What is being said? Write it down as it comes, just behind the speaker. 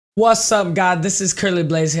What's up, God? This is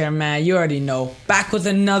CurlyBlaze here, man. You already know. Back with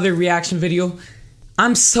another reaction video.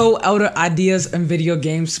 I'm so out of ideas and video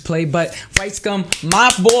games to play, but Ricegum,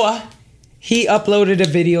 my boy, he uploaded a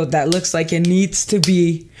video that looks like it needs to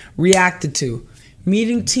be reacted to.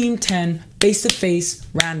 Meeting Team 10 face to face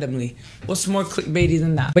randomly. What's more clickbaity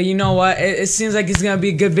than that? But you know what? It seems like it's gonna be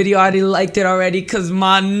a good video. I already liked it already because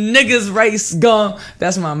my niggas Ricegum.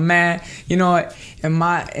 That's my man. You know what? In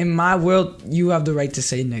my world, you have the right to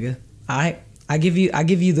say nigga. Alright? I give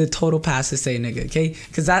you the total pass to say nigga, okay?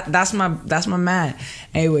 Cause that's my man.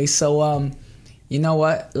 Anyway, so you know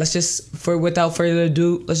what? Let's just without further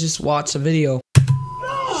ado, let's just watch the video.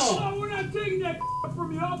 No, we're not taking that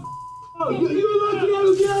from you. You're lucky I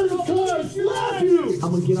would get out of the car and slap you.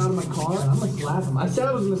 I'm gonna get out of my car and I'm gonna slap him. I said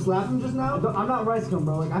I was gonna slap him just now. I'm not Ricegum,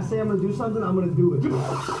 bro. Like, I say I'm gonna do something, I'm gonna do it.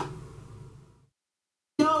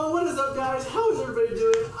 Yo, what is up, guys? How is everybody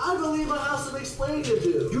doing? I believe I have some explaining to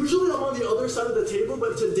do. Usually I'm on the other side of the table,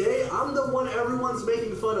 but today I'm the one everyone's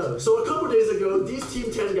making fun of. So a couple days ago, these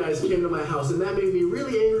Team 10 guys came to my house, and that made me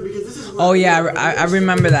really angry because this is. Oh yeah, I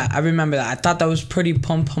remember that. I remember that. I thought that was pretty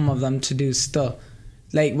pum of them to do still.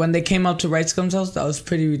 Like when they came up to Ricegum's house, that was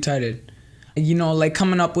pretty retarded. You know, like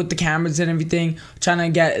coming up with the cameras and everything, trying to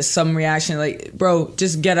get some reaction. Like, bro,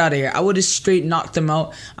 just get out of here. I would have straight knocked them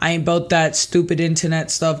out. I ain't about that stupid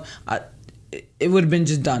internet stuff. It would have been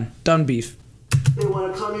just done beef. They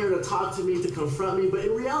want to come here to talk to me, to confront me, but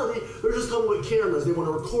in reality, they're just coming with cameras. They want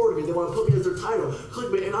to record me. They want to put me as their title,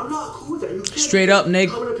 clickbait, and I'm not cool with that. You can't straight up, Nick.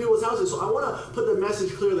 Coming to people's houses, so I want to put the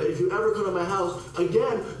message clear that if you ever come to my house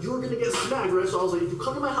again, you're gonna get smacked, right? So I was like, if you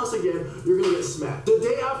come to my house again, you're gonna get smacked. The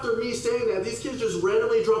day after me saying that, these kids just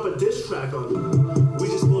randomly drop a diss track on me. We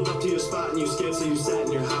just pulled up to your spot and you scared, so you sat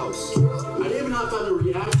in your house. I didn't even have time to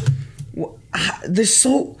react.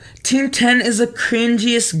 Team 10 is the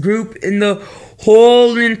cringiest group in the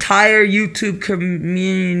whole entire YouTube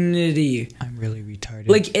community. I'm really retarded.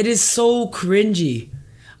 Like, it is so cringy.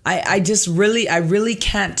 I really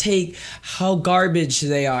can't take how garbage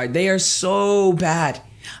they are. They are so bad.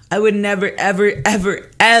 I would never ever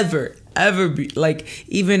be like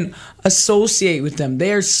even associate with them.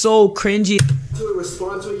 They are so cringy. To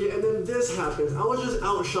respond to it, and then this happens. I was just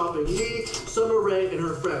out shopping. Me, Summer Rae, and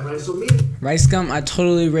her friend, right? So me. Ricegum, I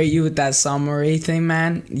totally rate you with that Summer Rae thing,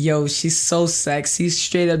 man. Yo, she's so sexy.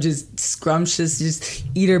 Straight up just scrumptious. Just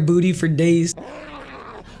eat her booty for days.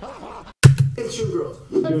 And two girls.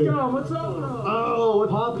 Let's go. What's up, bro? Oh,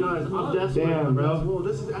 what up, guys? I'm desperate. Damn, bro. Whoa,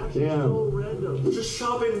 this is actually so random. Just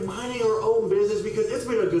shopping, minding our own business because it's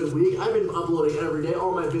been a good week. I've been uploading every day.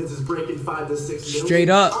 All my vids is breaking 5 to 6 million. Straight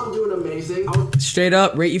up. I'm doing amazing. Straight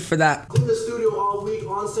up, rate you for that. In the studio all week,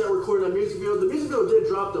 on set, recording a music video. The music video did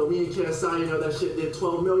drop though. Me and KSI, you know, that shit did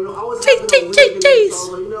 12 million. I was having a really good week, so I was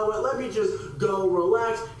like, you know what? Let me just go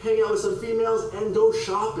relax, hang out with some females, and go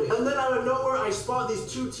shopping. And then out of nowhere, I spot these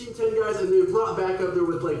two Team 10 guys, and they brought back up there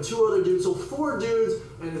with like 2 other dudes. So 4 dudes,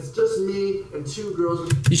 and it's just me and 2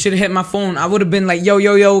 girls. You should have hit my phone. I would have been like,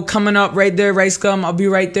 yo, coming up right there, Ricegum. I'll be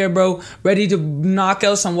right there, bro. Ready to knock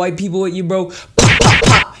out some white people with you, bro.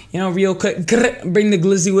 You know, real quick. Bring the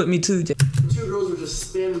glizzy with me too. 2 girls were just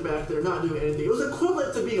standing back there, not doing anything. It was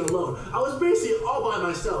equivalent to being alone. I was basically all by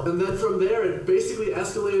myself. And then from there, it basically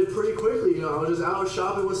escalated pretty quickly. You know, I was just out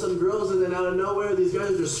shopping with some girls, and then out of nowhere, these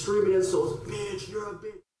guys are just screaming insults. Bitch, you're a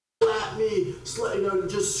bitch. Slap me. You know,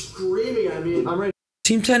 just screaming at me. I'm ready.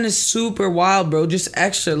 Team 10 is super wild, bro. Just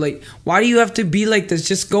extra. Like, why do you have to be like this?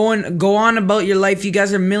 Just go on about your life. You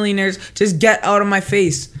guys are millionaires. Just get out of my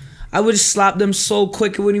face. I would have slapped them so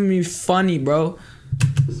quick it wouldn't even be funny, bro.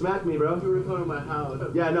 Smack me, bro. You were coming to my house.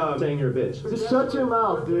 Yeah, no, I'm saying you're a bitch. Just shut your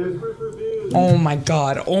mouth, dude. Oh my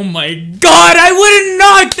god. Oh my god. I would have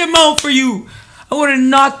knocked them out for you. I would have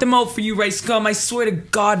knocked them out for you, Ricegum. I swear to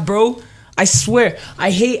God, bro. I swear. I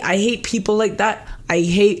hate people like that. I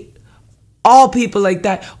hate all people like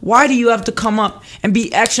that. Why do you have to come up and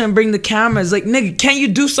be extra and bring the cameras? Like, nigga, can't you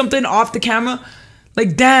do something off the camera?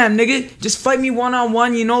 Like, damn, nigga, just fight me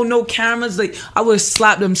one-on-one, you know, no cameras. Like, I would have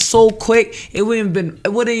slapped them so quick, it wouldn't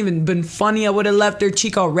even been funny. I would have left their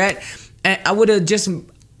cheek all red, and I would have just,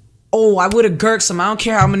 I would have gurked some. I don't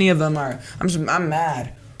care how many of them are. I'm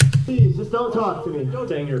mad. Please, just don't talk to me.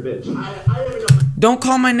 Saying you're a bitch. Don't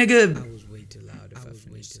call my nigga. I was way too loud. If I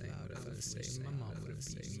finished saying what I was saying, my mom would have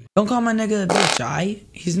beat me. Don't call my nigga a bitch, aight?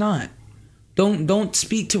 He's not. Don't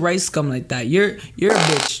speak to Ricegum like that. You're a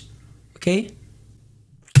bitch, okay?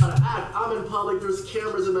 I'm I'm in public, there's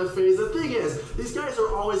cameras in my face. The thing is, these guys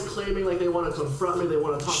are always claiming like they want to confront me, they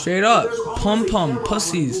want to talk. Straight up, Pum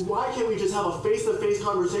pussies. Why can't we just have a face-to-face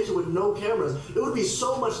conversation with no cameras? It would be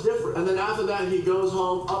so much different. And then after that, he goes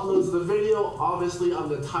home, uploads the video, obviously on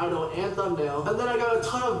the title and thumbnail. And then I got a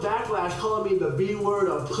ton of backlash calling me the B word,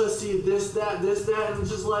 a pussy, this, that, and it's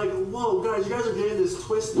just like, whoa, guys, you guys are getting this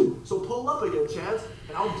twisted. So pull up again, Chance,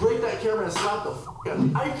 and I'll break that camera and slap the f out of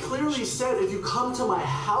you. I clearly said if you come to my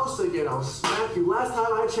house again, I'll smack you. Last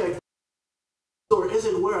time I checked, store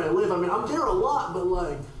isn't where I live. I mean, I'm there a lot, but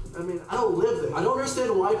like, I mean, I don't live there. I don't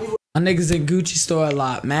understand why people. My niggas in Gucci store a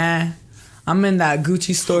lot, man. I'm in that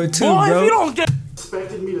Gucci store too, Boy, bro. if you don't get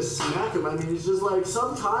Expected me to smack him. I mean, it's just like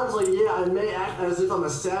sometimes, like, yeah, I may act as if I'm a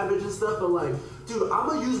savage and stuff, but like, dude, I'm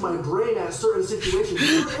gonna use my brain at certain situations.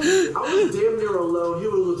 I was damn near alone. He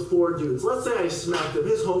was with 4 dudes. Let's say I smacked him.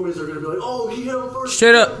 His homies are gonna be like, oh, he hit him first.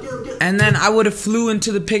 Straight up. Get him. And then I would have flew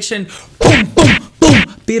into the picture and boom, boom,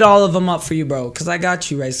 boom, beat all of them up for you, bro. Cause I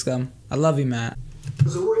got you, Ricegum. I love you, man.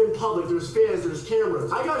 So we're in public, there's fans, there's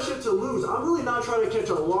cameras. I got shit to lose. I'm really not trying to catch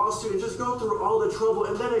a lawsuit and just go through all the trouble.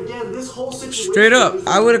 And then again, this whole situation. Straight up,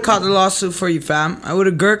 I would have caught the lawsuit for you, fam. I would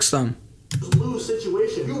have gurked them. Lose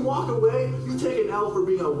situation. You walk away, you take an L for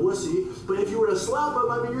being a wussy. But if you were to slap him,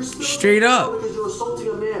 I mean, you're still straight up because you're assaulting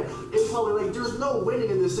a man. It's probably like there's no winning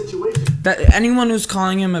in this situation. That anyone who's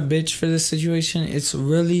calling him a bitch for this situation, it's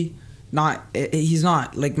really not. He's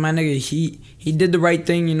not like my nigga. He did the right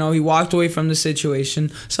thing, you know. He walked away from the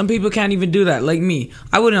situation. Some people can't even do that, like me.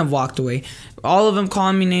 I wouldn't have walked away. All of them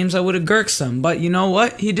calling me names, I would have gurked them. But you know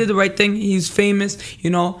what? He did the right thing. He's famous,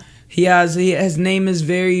 you know. His name is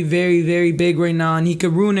very, very, very big right now, and he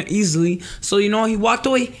could ruin it easily. So you know, he walked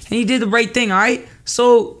away and he did the right thing. All right.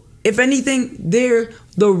 So if anything, they're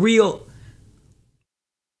the real.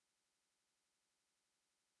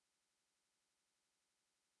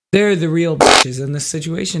 They're the real bitches in this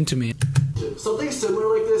situation to me. Something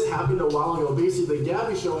similar like this happened a while ago. Basically, the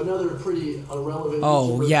Gabby Show, another pretty irrelevant.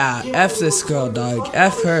 Oh yeah, F this girl, dog.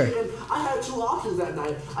 F her. I had 2 options that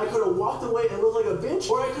night. I could have walked away and looked like a bitch,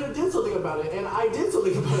 or I could have did something about it. And I did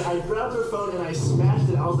something about it. I grabbed her phone and I smashed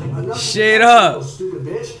it. I was like, enough. Straight up. Stupid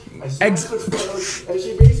bitch. I smashed her phone, and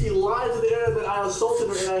she basically lied to the internet that I assaulted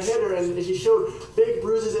her and I hit her, and she showed fake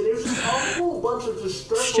bruises, and it was just a whole bunch of just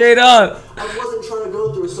stressful. Straight up. I wasn't trying to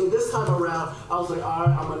go through it. So this time around, I was like, all right,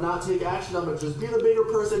 I'm gonna not take action. I'm gonna just be the bigger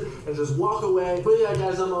person and just walk away. But yeah,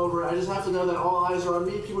 guys, I'm over. I just have to know that all eyes are on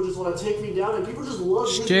me. People just want to take me down, and people just love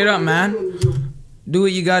me. Straight up, man. Do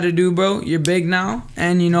what you gotta do, bro. You're big now,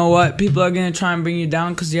 and you know what? People are gonna try and bring you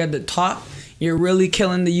down because you're at the top. You're really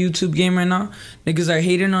killing the YouTube game right now. Niggas are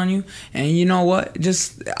hating on you, and you know what?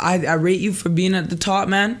 Just I rate you for being at the top,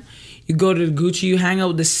 man. You go to Gucci, you hang out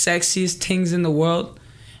with the sexiest things in the world,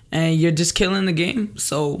 and you're just killing the game.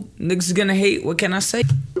 So niggas gonna hate. What can I say?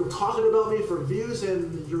 You're talking about me for views,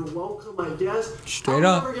 and you're welcome, I guess. Straight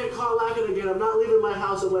up. I'll never get caught lacking again. I'm not leaving my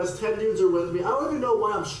house unless 10 dudes are with me. I don't even know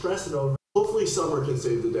why I'm stressing over it. Hopefully Summer can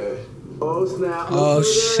save the day. Oh snap. Oh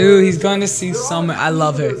shoot, he's going to see Summer. I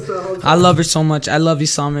love her. I love her so much. I love you,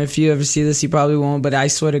 Summer. If you ever see this, you probably won't, but I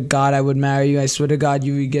swear to God, I would marry you. I swear to God,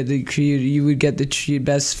 you would get the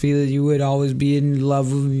best feeling. You would always be in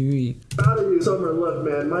love with me. Proud of you, Summer. Look,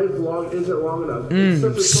 man, my vlog isn't long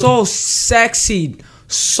enough. So sexy,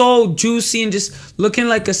 so juicy, and just looking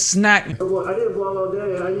like a snack. Look, I didn't vlog all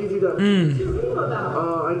day, and I need you to.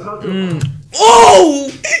 I talked to.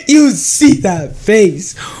 Oh, you see that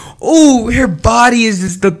face? Oh, her body is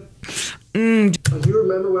just the. Do you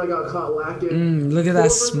remember when I got caught lacking? Look at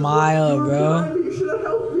that smile, bro. You should have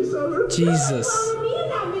helped me, Summer. Jesus,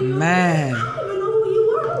 man. I don't even know who you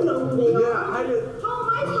were. I don't know who they Yeah, are. I did. How am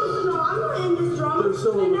I supposed to know? I'm not in this drama. There's so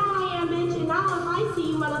And now I am, bitch. And now if I see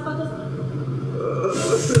you motherfuckers.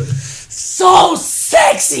 So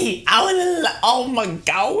sexy. Oh my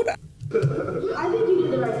God. I think you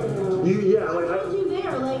did the right thing. Yeah, like I told you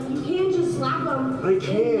there. Like, you can't just slap them. I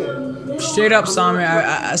can't. Straight up,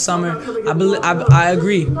 Summer. Summer. I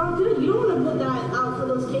agree. Not good. You don't want to put that out for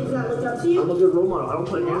those kids that look up to you. I'm a good role model. I don't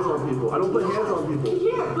put hands on people. I don't put hands on people.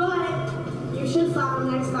 Yeah, but you should slap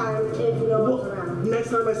them next time if no one's around. Next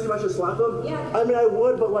time I see him, I should slap him? Yeah. I mean, I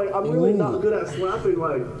would, but like, I'm really not good at slapping.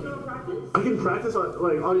 Like, You don't practice? I can practice on,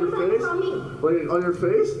 like, on your Practice face. on me. Like, on your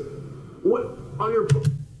face? What? On your...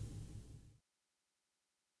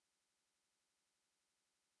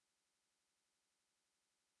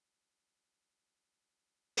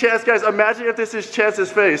 Chance, guys, imagine if this is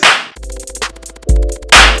Chance's face.